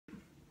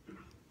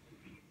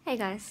Hey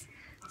guys,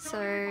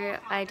 so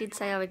I did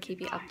say I would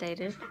keep you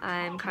updated.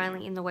 I'm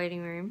currently in the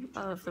waiting room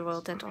of the Royal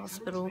Dental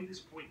Hospital.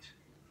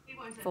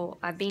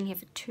 I've been here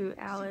for 2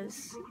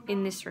 hours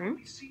in this room.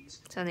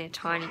 It's only a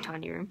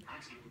tiny room.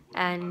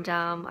 And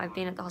I've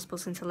been at the hospital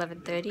since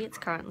 11:30. It's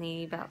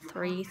currently about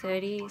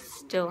 3:30.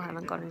 Still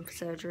haven't gone in for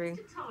surgery.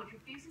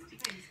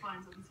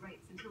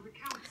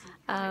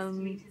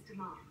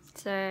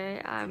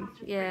 So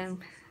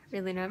I'm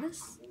really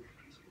nervous,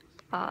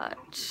 but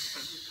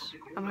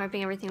I'm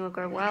hoping everything will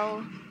go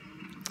well.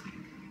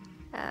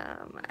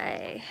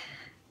 I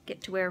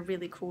get to wear a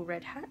really cool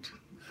red hat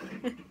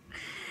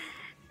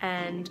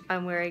and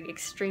I'm wearing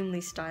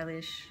extremely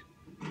stylish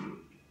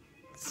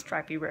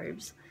stripy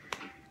robes.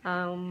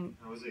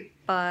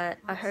 But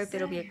I hope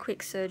it'll be a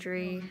quick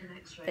surgery.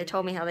 They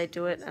told me how they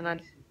do it and I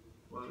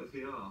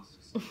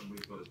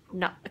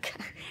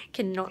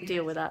cannot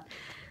deal with that.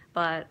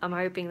 But I'm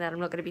hoping that I'm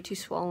not going to be too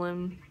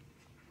swollen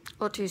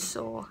or too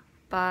sore.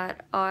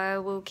 But I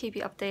will keep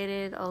you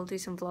updated. I'll do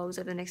some vlogs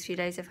over the next few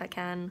days if I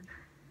can.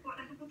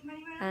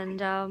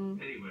 And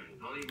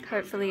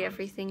hopefully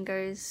everything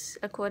goes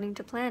according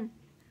to plan.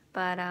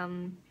 But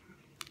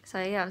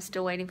so yeah, I'm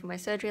still waiting for my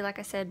surgery like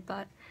I said,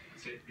 but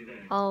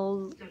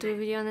I'll do a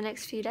video in the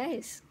next few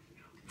days.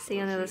 See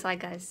you on the other side,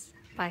 guys.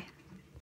 Bye.